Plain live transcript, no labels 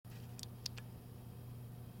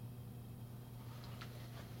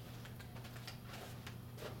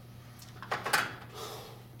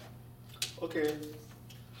Okay,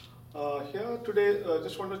 here today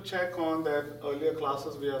just want to check on that earlier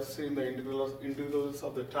classes we have seen the integrals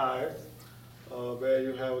of the type where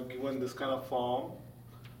you have given this kind of form.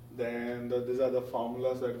 Then these are the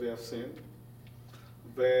formulas that we have seen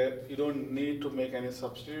where you don't need to make any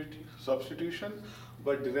substitution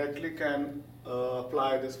but directly can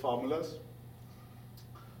apply these formulas.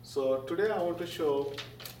 So today I want to show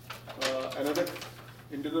another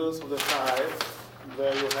integrals of the type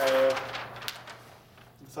where you have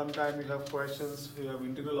sometimes you have questions, you have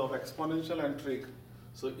integral of exponential and trig.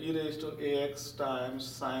 So e raised to ax times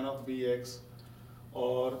sine of bx,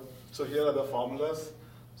 or so here are the formulas.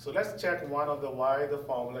 So let's check one of the why the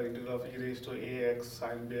formula integral of e raised to ax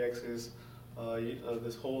sine bx is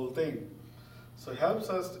this whole thing. So it helps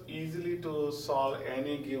us easily to solve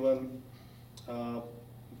any given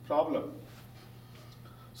problem.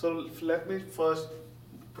 So let me first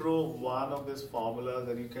prove one of these formulas,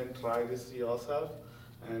 then you can try this yourself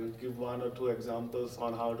and give one or two examples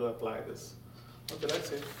on how to apply this. Okay,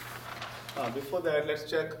 let's see. Before that, let's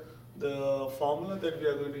check the formula that we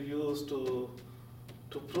are going to use to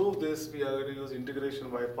prove this. We are going to use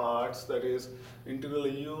integration by parts, that is integral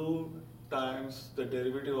u times the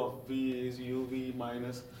derivative of v is uv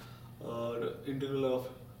minus integral of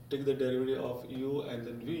take the derivative of u and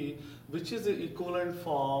then v, which is the equivalent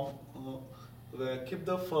form where keep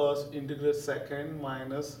the first, integrate second,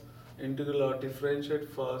 minus integral or differentiate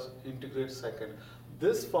first, integrate second.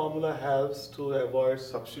 This formula helps to avoid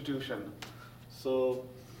substitution. So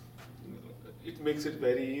it makes it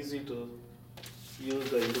very easy to use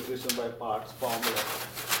the integration by parts formula.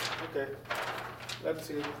 Okay, let's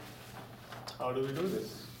see how do we do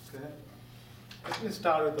this. Okay, let me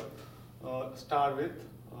start with the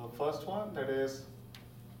first one, that is,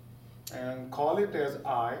 and call it as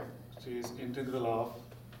I, which is integral of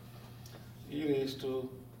e raised to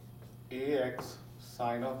ax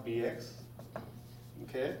sine of bx.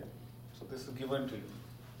 Okay, so this is given to you.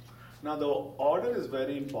 Now the order is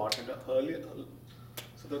very important.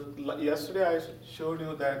 Yesterday I showed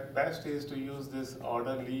you that best is to use this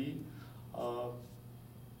orderly. So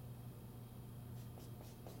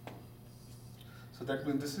that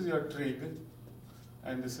means this is your trig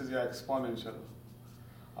and this is your exponential.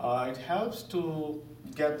 It helps to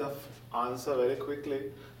get the answer very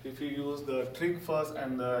quickly if you use the trig first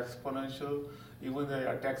and the exponential. Even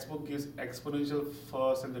the textbook gives exponential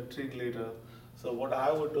first and the trig later. So what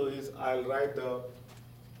I would do is I'll write the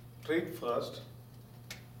trig first.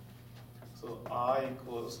 So I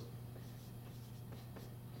equals,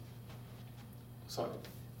 so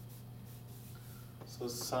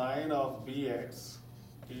sine of bx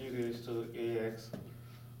e raised to ax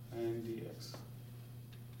and dx.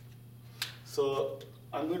 So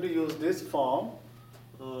I'm going to use this form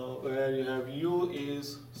where you have u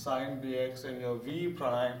is sine bx and your v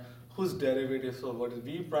prime whose derivative. So what is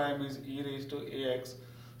v prime is e raised to ax.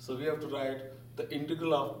 So we have to write the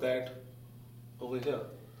integral of that over here.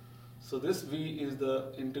 So this v is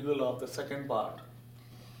the integral of the second part.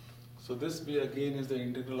 So this v again is the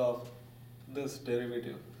integral of this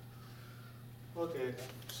derivative. Okay,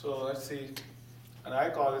 so let's see. And I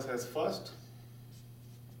call this as first.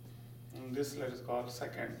 And this let us call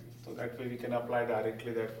second. So that way we can apply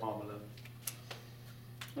directly that formula.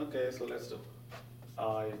 Okay, so let's do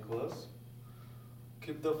I equals,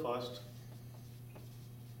 keep the first,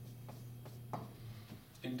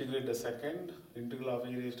 integrate the second, integral of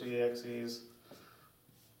e raised to ax is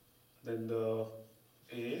then the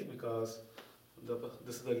a, because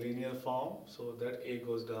this is the linear form, so that a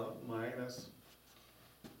goes down, minus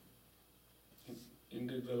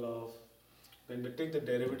integral of, then we take the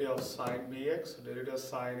derivative of sine bx. Derivative of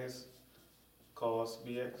sine is cos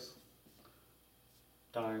bx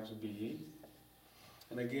times b,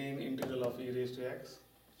 and again integral of e raised to x,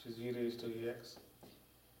 which is e raised to ax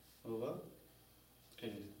over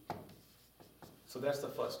a. So that's the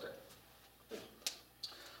first step.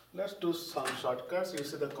 Let's do some shortcuts. You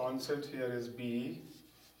see the constant here is b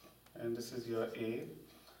and this is your a.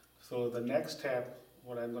 So the next step,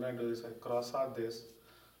 what I'm going to do is I cross out this.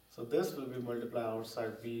 So this will be multiplied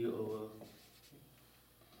outside b over,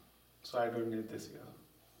 so I don't need this here.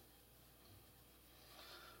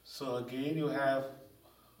 So again you have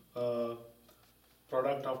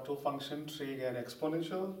product of two functions, trig and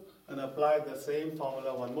exponential, and apply the same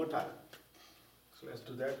formula one more time. So let's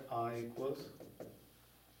do that. I equals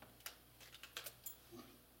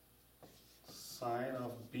sine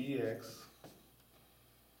of bx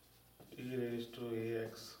e raised to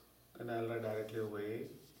ax, and I'll write directly over a,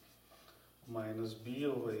 minus b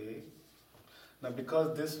over a. Now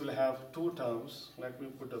because this will have two terms, let me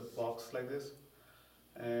put a box like this,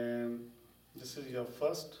 and This is your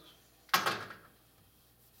first.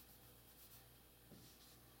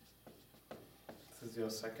 This is your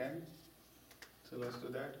second. So let's do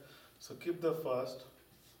that. So keep the first.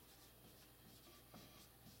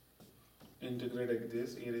 Integrate like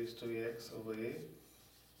this, e raised to x over a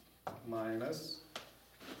minus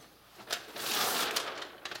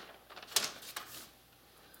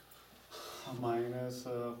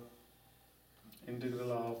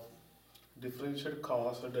integral of differential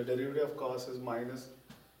cos, so the derivative of cos is minus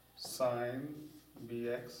sine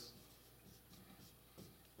bx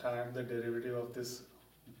times the derivative of this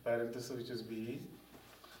parenthesis which is b,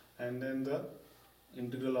 and then the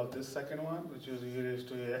integral of this second one which is e raised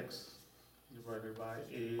to x divided by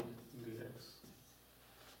a dx.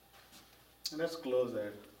 And let's close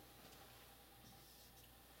that.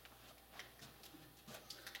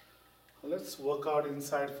 Let's work out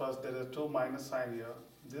inside first. There are two minus sign here.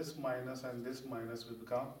 This minus and this minus will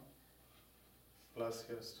become plus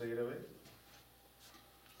here straight away.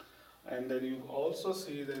 And then you also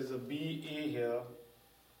see there is a BA here.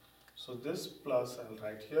 So this plus I'll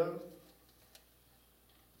write here.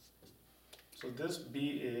 So this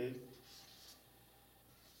BA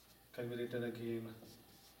can be written again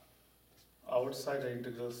outside the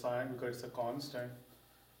integral sign because it's a constant.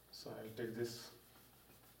 So I'll take this.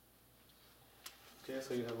 Okay,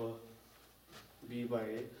 so you have a b by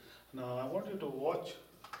a. Now I want you to watch,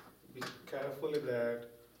 be carefully that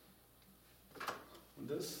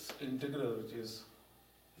this integral, which is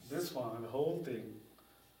this one, the whole thing,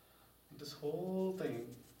 if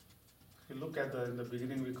you look at in the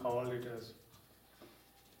beginning we called it as,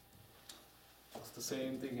 it's the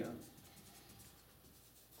same thing here.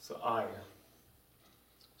 So I.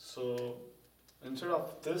 So instead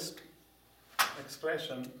of this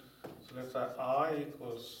expression, so let's say I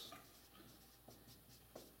equals,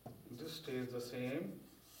 this stays the same,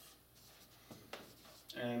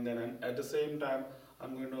 and then at the same time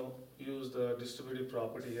I'm going to use the distributive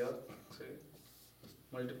property here. See,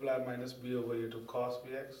 multiply minus b over a to cos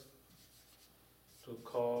bx to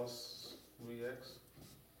cos vx,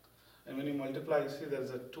 and when you multiply, you see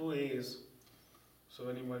there's a two a's. So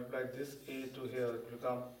when you multiply this a to here, it will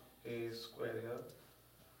become a square here,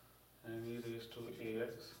 and e raised to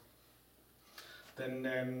ax.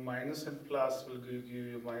 Then minus and plus will give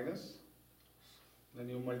you minus. Then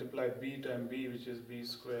you multiply b times b, which is b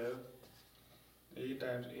square. A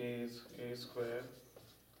times a is a square.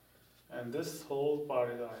 And this whole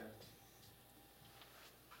part is I.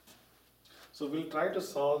 So we'll try to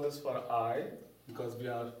solve this for I, because we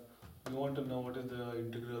want to know what is the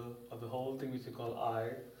integral of the whole thing which we call I.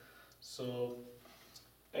 So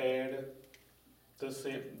add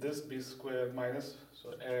this b square minus,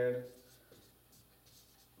 so add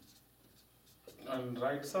on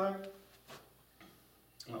right side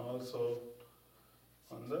and also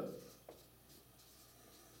on the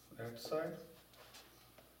left side.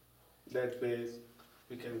 That way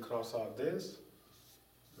we can cross out this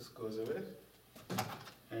goes away,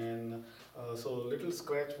 and so little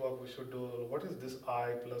scratch work we should do. What is this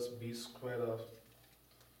I plus b square of?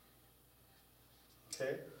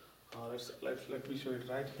 Okay, let me show it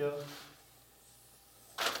right here.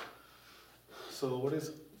 So what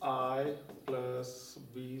is I plus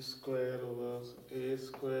b square over a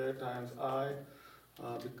square times I?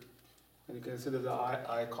 And you can see there's a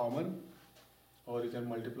I common, or you can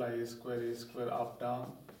multiply a square up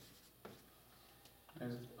down.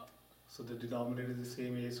 And so the denominator is the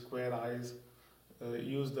same, a square. I is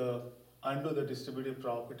undo the distributive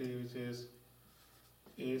property, which is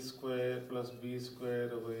a square plus b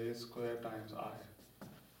square over a square times I.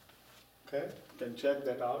 Okay, you can check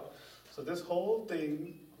that out. So this whole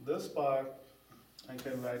thing, this part, I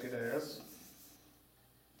can write it as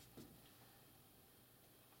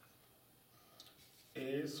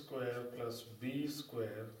a square plus b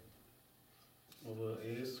square over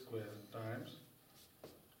a square times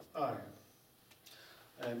I.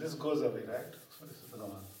 And this goes away, right? So this is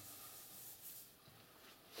gone.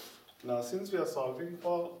 Now since we are solving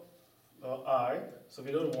for I, so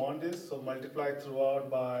we don't want this, so multiply throughout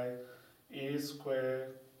by a square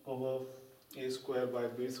over a square by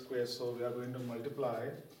b square. So we are going to multiply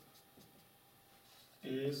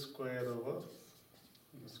a square over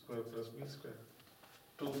a square plus b square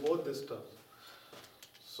to both these terms.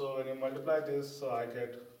 So when you multiply this, so I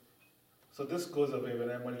get, so this goes away when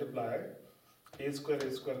I multiply. A square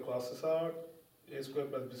crosses out, a square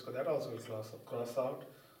plus b square, that also will cross out.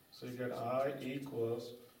 So you get I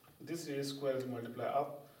equals, this a square is multiply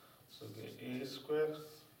up, so you get a square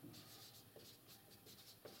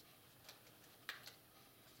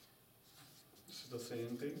the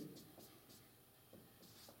same thing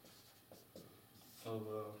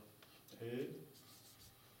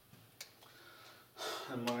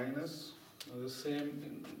minus the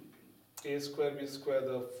same in a square b square,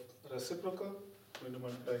 the reciprocal, going to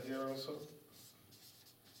multiply here also,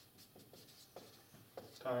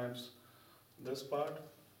 times this part,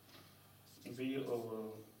 b over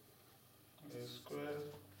a square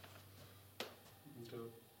into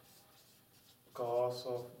cos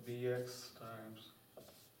of bx times,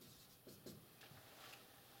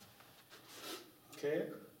 okay,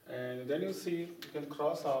 and then you see you can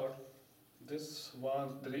cross out this one,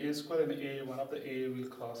 the a square and a, one of the a will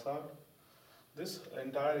cross out, this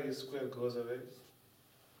entire a square goes away,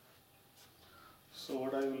 so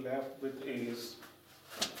what I will left with is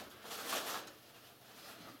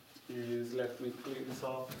let me clean this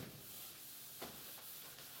off.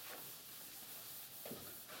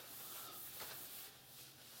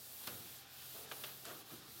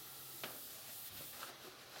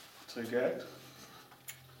 So you get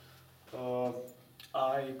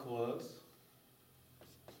I equals,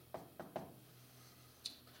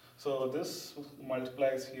 so this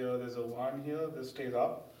multiplies here, there's a 1 here, this stays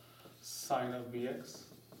up, sine of bx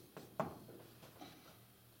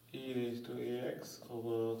e raised to ax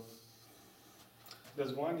over,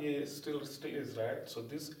 there's 1 a still stays, right? So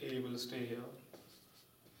this a will stay here,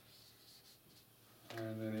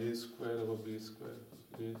 and then a square over b square.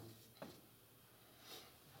 A.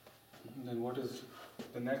 And then what is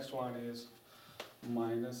the next one is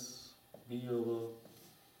minus b over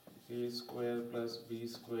a square plus b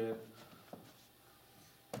square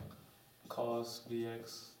cos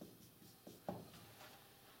bx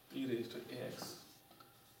e raised to ax.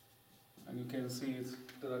 And you can see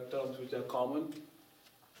there are terms which are common.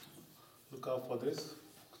 Look out for this.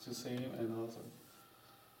 It's the same, and also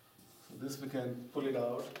so this we can pull it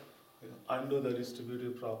out under the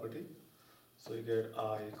distributive property. So you get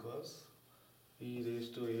I equals e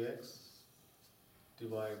raised to ax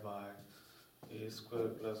divided by a square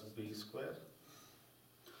plus b square.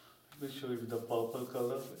 Let me show you with the purple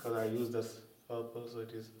color because I use this purple, so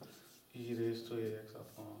it is e raised to ax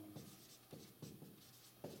upon,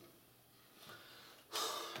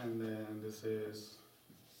 and then this is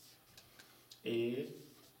a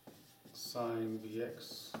sine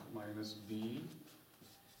bx minus b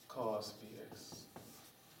cos bx.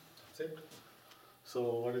 That's it. So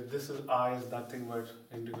what is this? Is I is nothing but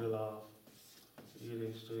integral of e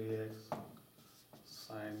raised to ax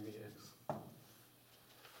sine bx.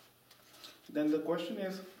 Then the question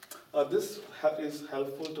is, this is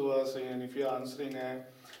helpful to us, and if you're answering a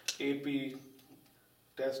AP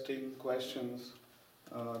testing questions,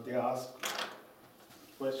 they ask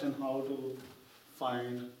question how to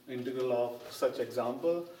find integral of such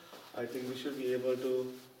example. I think we should be able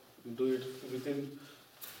to do it within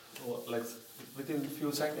within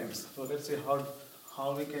few seconds. So let's see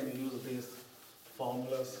how we can use these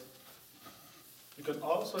formulas. You can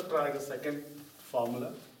also try the second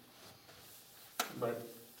formula, but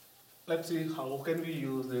let's see how can we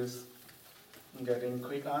use this in getting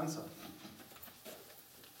quick answer.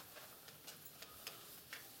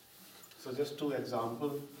 So just two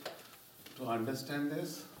examples to understand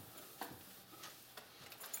this.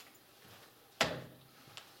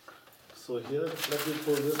 So here, let me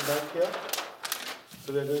pull this back here.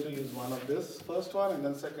 So we're going to use one of this, first one, and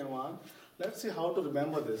then second one. Let's see how to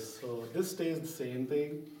remember this. So this stays the same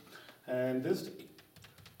thing, and this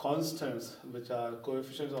constants, which are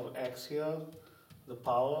coefficients of x here, the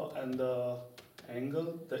power and the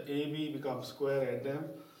angle, the AB becomes square at them.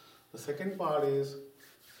 The second part is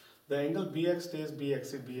the angle BX stays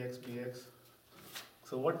BX, BX, BX.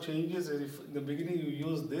 So what changes is if in the beginning you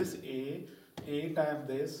use this A times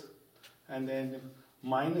this, and then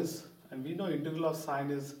minus, and we know integral of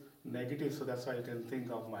sine is negative, so that's why you can think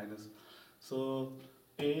of minus. So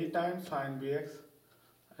A times sine bx,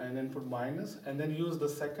 and then put minus, and then use the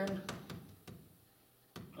second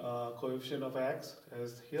coefficient of x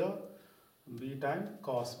as here, b times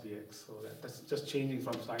cos bx. So that's just changing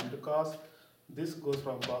from sine to cos. This goes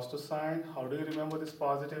from cos to sine. How do you remember this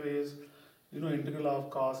positive is, integral of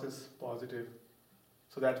cos is positive.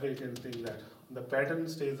 So that way you can think that the pattern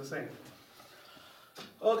stays the same.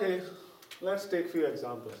 Okay, let's take few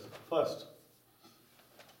examples. First,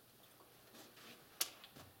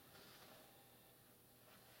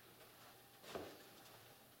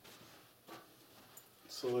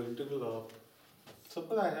 so integral of,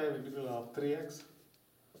 suppose I have integral of 3x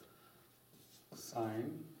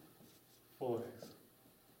sine 4x.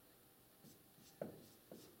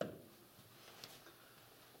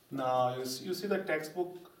 Now you see the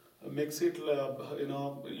textbook makes it,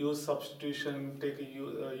 use substitution, take a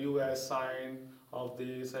u as sine of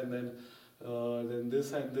this, and then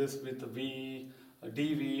this and this with v,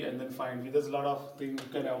 dv and then find v. There's a lot of things you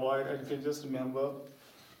can avoid, and you can just remember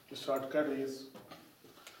the shortcut is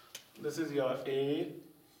this is your a,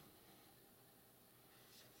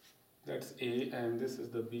 that's a, and this is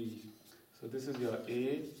the b. So this is your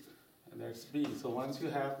a and that's b. So once you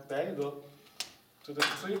have, there you go. So the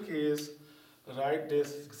trick is write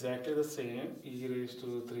this exactly the same, e raised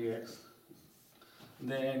to 3x.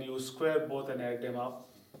 Then you square both and add them up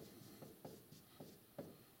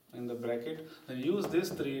in the bracket. Then use this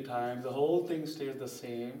 3 times, the whole thing stays the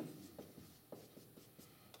same.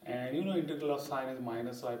 And you know integral of sine is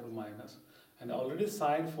minus, so I put minus. And already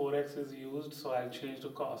sine 4x is used, so I'll change to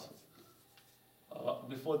cos.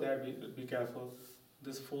 Before that, be careful.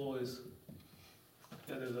 This 4 is,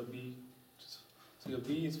 there is a b. So your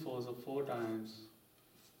b is 4, so 4 times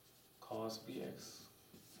cos bx.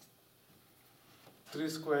 3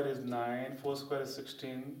 square is 9, 4 square is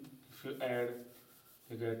 16. If you add,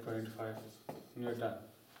 you get 25. And you're done.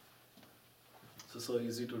 So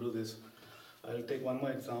easy to do this. I'll take one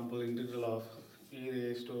more example, integral of e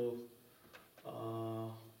raised to,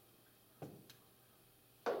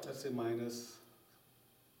 let's say minus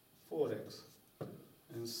 4x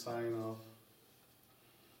and sine of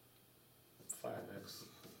 5x.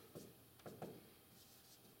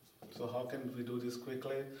 So how can we do this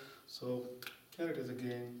quickly? So here it is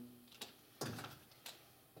again,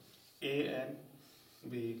 a and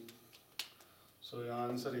b. So your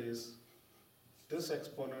answer is, this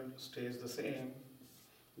exponent stays the same,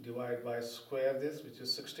 divide by square this, which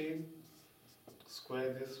is 16,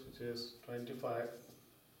 square this, which is 25,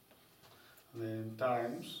 and then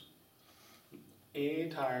times a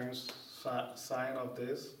times sine of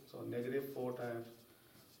this, so negative 4 times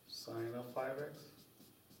sine of 5x,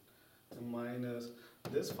 and minus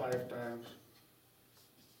this 5 times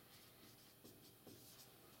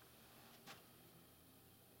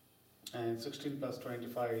and 16 plus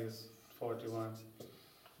 25 is 41,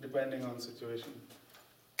 depending on situation.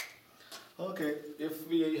 Okay, if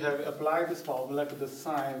we have applied this formula to the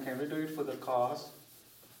sine, can we do it for the cos?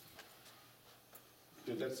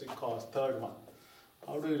 Okay, let's see cos, third one.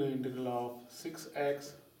 How do you do integral of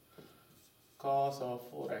 6x cos of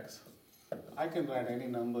 4x? I can write any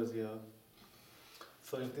numbers here.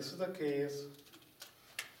 So if this is the case,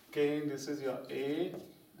 again this is your a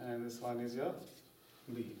and this one is your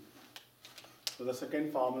b. So the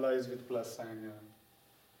second formula is with plus sign here.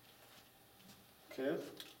 Okay.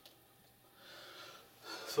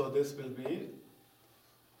 So this will be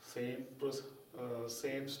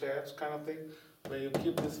same steps kind of thing, where you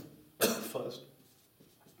keep this first,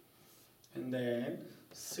 and then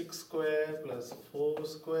 6 square plus 4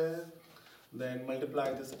 square, then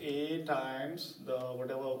multiply this a times the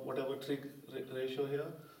whatever trig ratio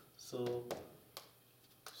here. So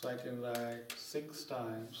I can write 6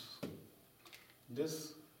 times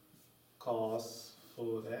this cos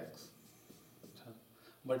 4x,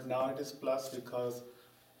 but now it is plus because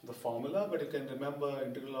the formula, but you can remember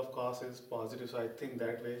integral of cos is positive, so I think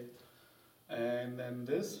that way. And then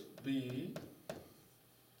this b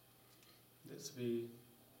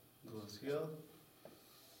goes here,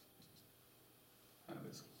 and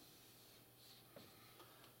this,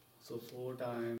 so 4 times